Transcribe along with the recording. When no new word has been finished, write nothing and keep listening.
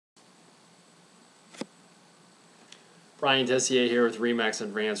Brian Tessier here with RE/MAX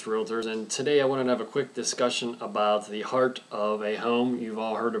Advanced Realtors, and today I wanted to have a quick discussion about the heart of a home. You've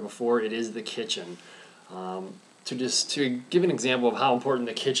all heard it before. It is the kitchen. To give an example of how important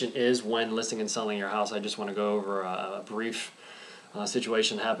the kitchen is when listing and selling your house, I just want to go over a brief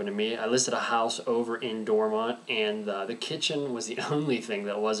situation that happened to me. I listed a house over in Dormont, and the kitchen was the only thing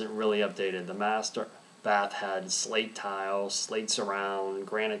that wasn't really updated. The master bath had slate tiles, slate surround,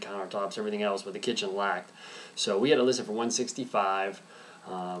 granite countertops, everything else, but the kitchen lacked. So we had to list it for $165.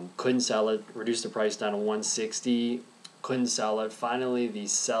 Couldn't sell it. Reduced the price down to $160. Couldn't sell it. Finally, the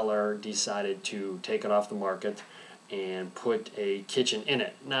seller decided to take it off the market and put a kitchen in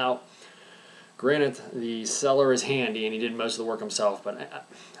it. Now, granted, the seller is handy and he did most of the work himself, but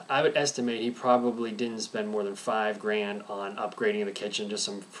I would estimate he probably didn't spend more than $5,000 on upgrading the kitchen. Just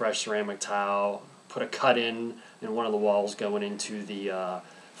some fresh ceramic tile, put a cut in one of the walls going into the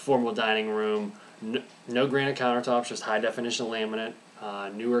formal dining room. No granite countertops, just high definition laminate,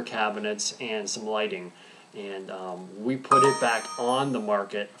 newer cabinets, and some lighting. And we put it back on the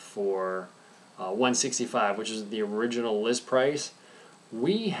market for $165, which is the original list price.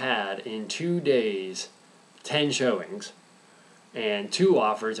 We had in 2 days 10 showings and 2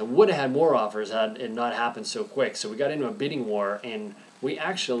 offers, and would have had more offers had it not happened so quick. So we got into a bidding war, and we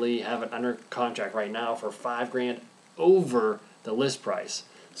actually have it under contract right now for $5,000 over the list price.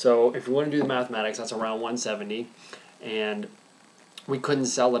 So if you want to do the mathematics, that's around $170, and we couldn't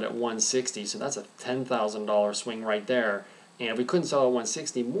sell it at $160, so that's a $10,000 swing right there. And if we couldn't sell it at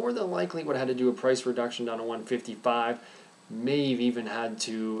 $160, more than likely would have had to do a price reduction down to $155. May have even had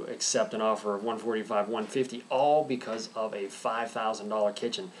to accept an offer of $145, $150, all because of a $5,000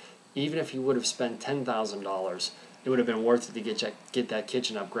 kitchen. Even if you would have spent $10,000, it would have been worth it to get that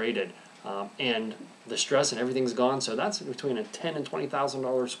kitchen upgraded. And the stress and everything's gone, so that's between a $10,000 and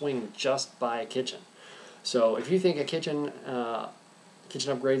 $20,000 swing just by a kitchen. So if you think a kitchen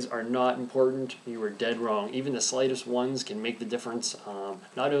upgrades are not important, you are dead wrong. Even the slightest ones can make the difference,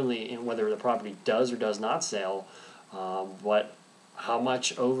 not only in whether the property does or does not sell, but how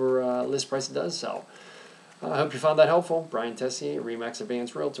much over list price it does sell. I hope you found that helpful. Brian Tessier, RE/MAX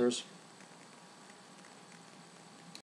Advanced Realtors.